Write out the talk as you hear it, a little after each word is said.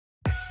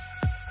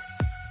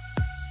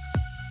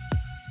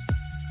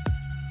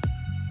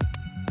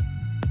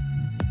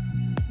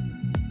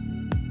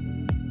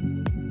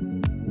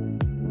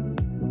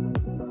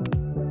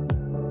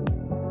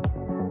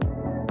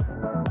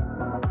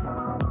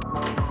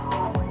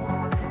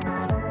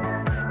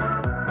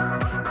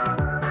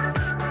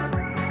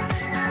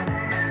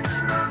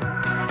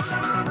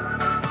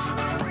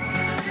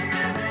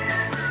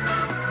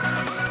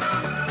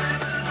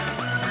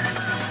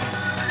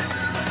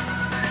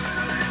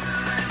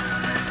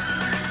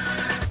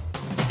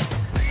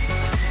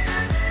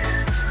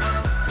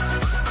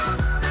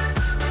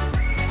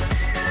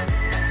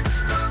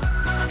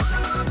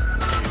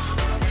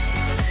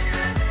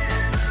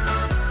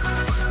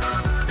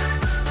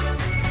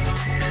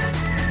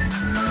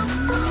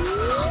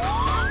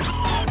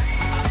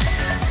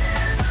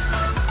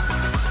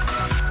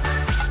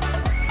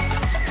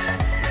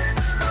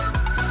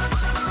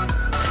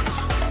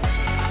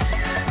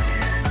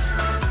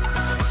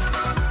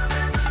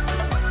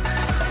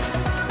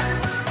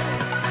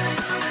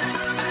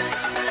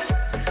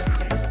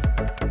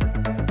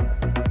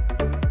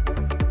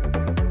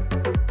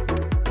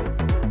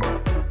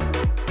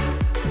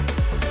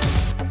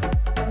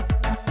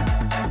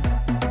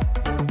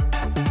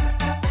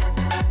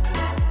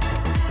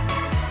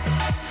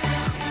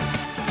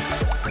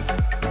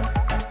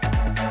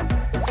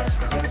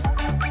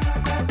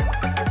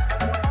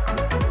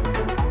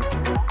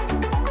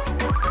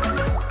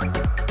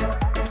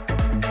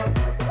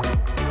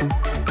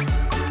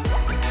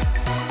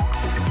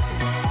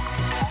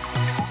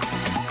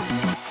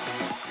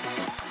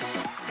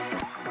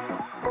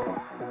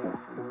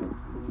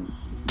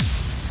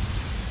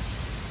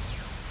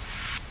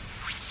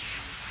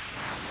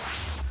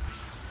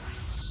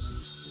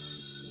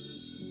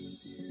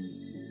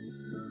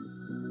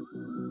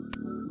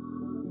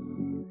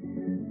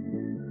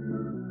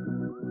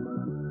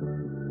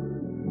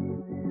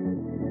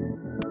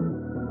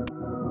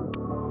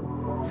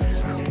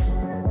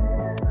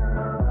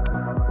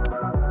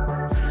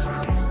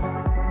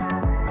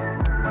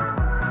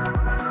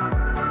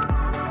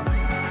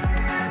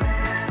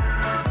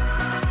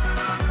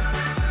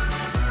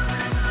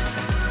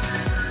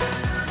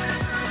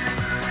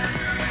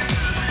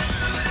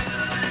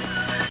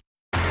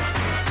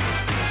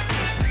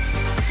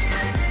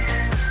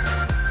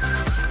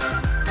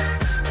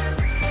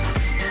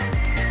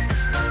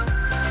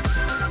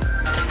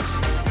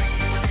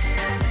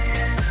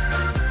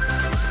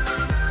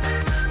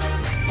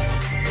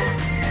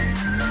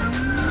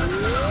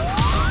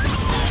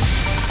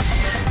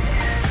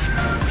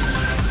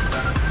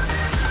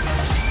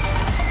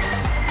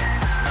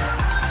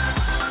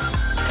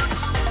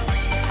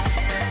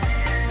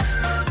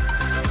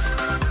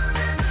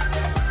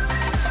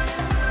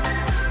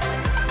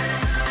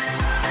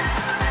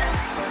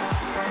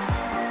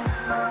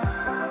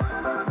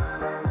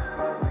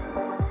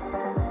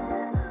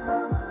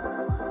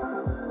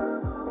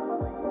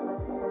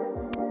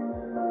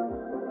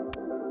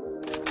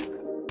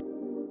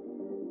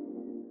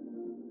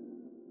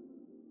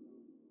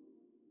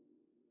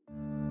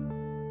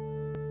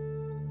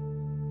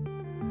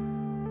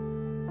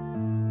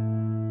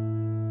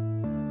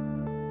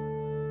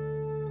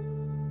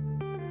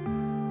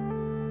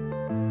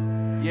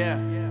Yeah.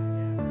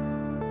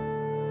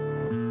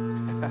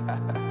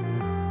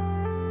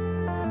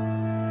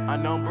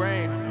 Unknown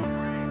Brain.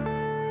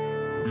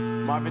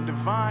 Marvin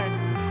Devine.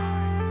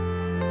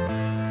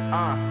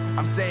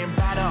 I'm saying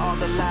bye to all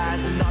the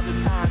lies and all the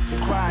times you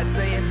cried,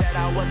 saying that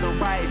I wasn't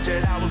right,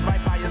 yet I was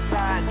right by your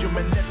side. You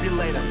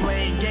manipulator,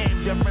 playing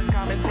games, your friends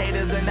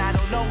commentators, and I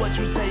don't know what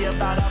you say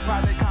about our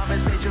private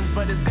conversations,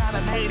 but it's got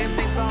them hating.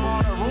 Thanks to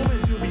all the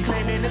rumors you be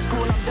claiming. It's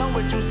cool, I'm done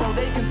with you, so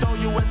they can throw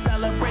you a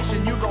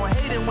celebration. You gon'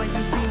 hate it when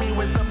you see me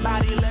with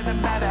somebody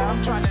living better.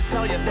 I'm trying to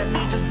tell you that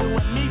me just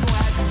doing me gon'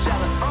 have you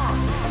jealous.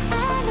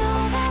 I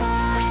know that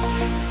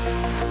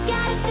I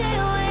gotta stay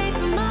away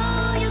from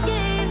all your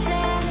games,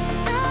 and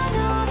I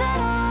know that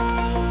I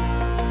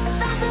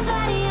found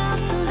somebody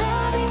else to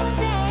love me one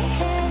day.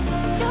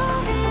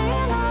 You'll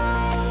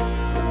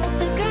realize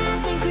the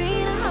grass ain't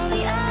greener on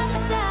the other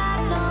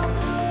side. No,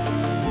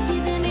 you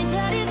did me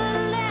dirty for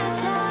the last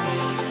time,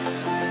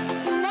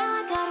 so now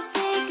I gotta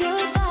say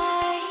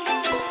goodbye.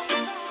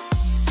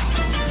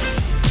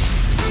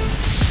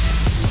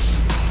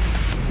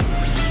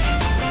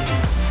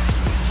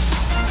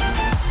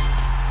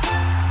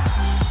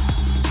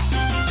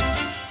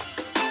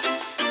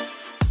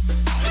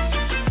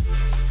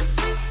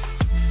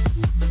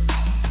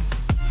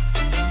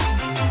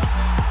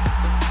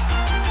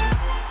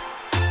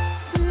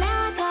 So now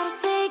I gotta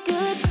say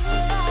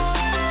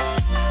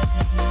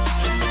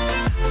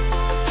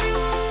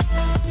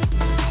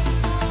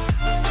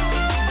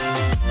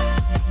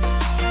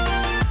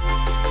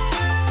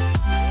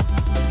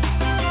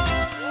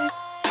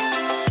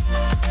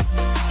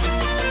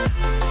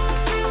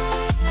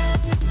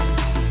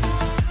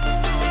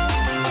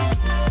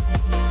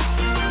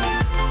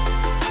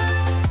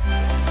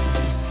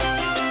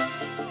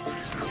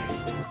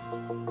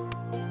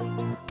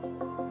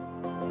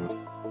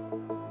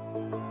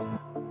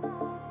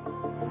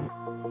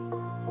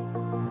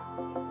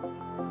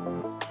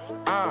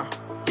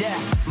Yeah,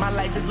 my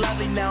life is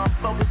lovely now, I'm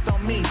focused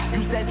on me. You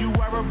said you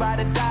were about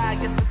to die, I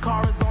guess the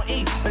car is on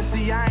E. But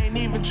see, I ain't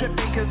even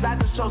tripping, cause I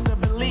just chose to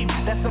believe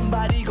that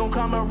somebody gon'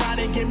 come around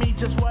and give me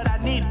just what I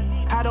need.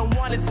 I don't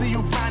wanna see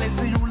you finding,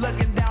 see you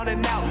looking down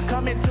and out,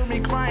 coming to me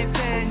crying,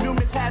 saying you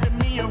miss having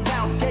me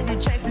around. Gave you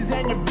chances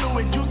and you blew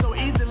it, you so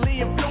easily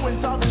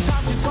influenced. All the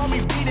times you told me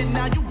beat it,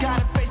 now you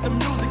gotta face the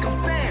music. I'm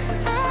saying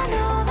I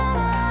know that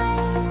I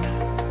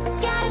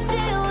gotta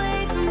stay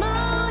away from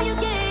all your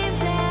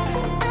games,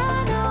 and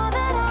I know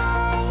that I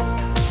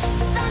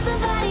found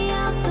somebody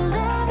else to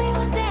love me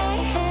one day.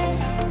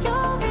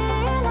 You'll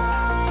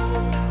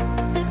realize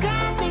the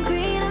grass ain't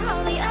greener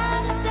on the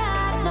other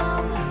side. No,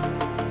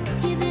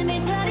 you did me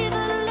dirty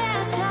for the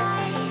last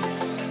time,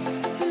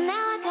 so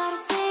now I gotta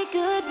say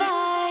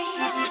goodbye.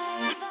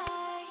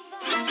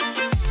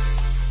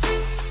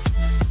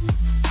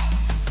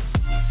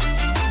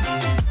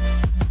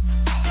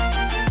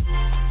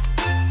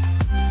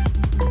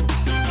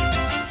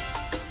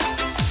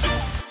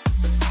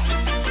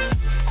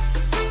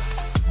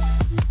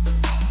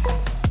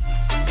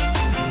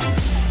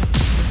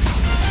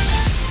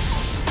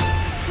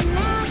 So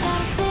now I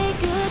gotta say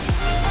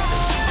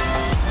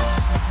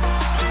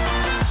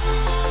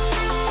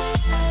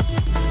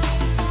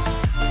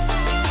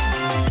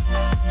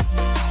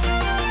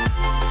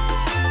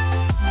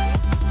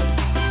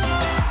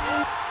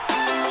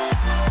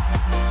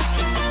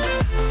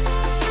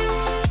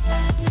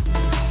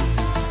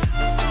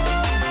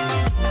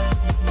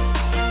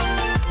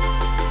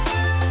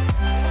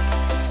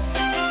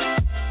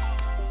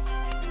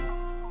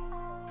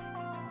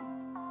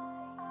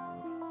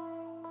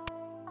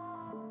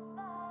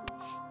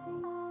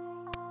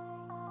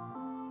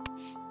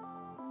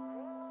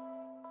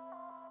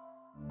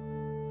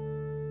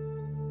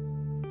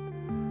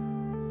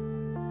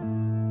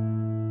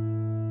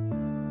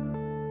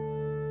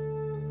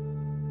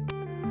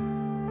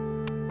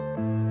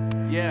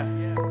yeah.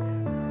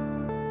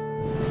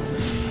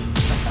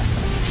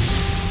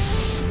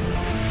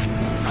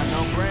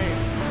 Unknown Brain.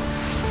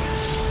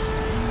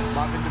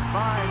 Marvin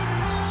Devine.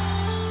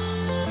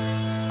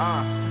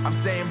 I'm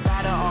saying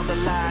bye to all the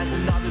lies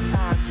and all the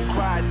times you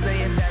cried,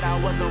 saying that I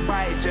wasn't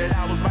right, yet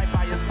I was right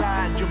by your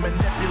side. You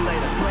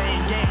manipulator,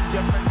 playing games,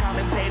 your friends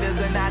commentators,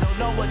 and I don't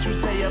know what you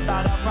say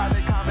about our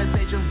private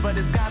conversations, but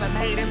it's got them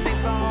hating.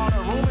 Thanks to all the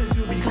rumors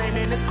you be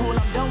claiming. It's cool,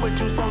 I'm done with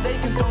you, so they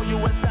can throw you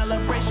a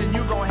celebration.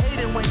 You gon' hate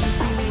it when you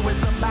see me with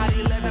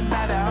somebody living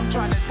better. I'm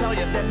trying to tell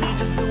you that me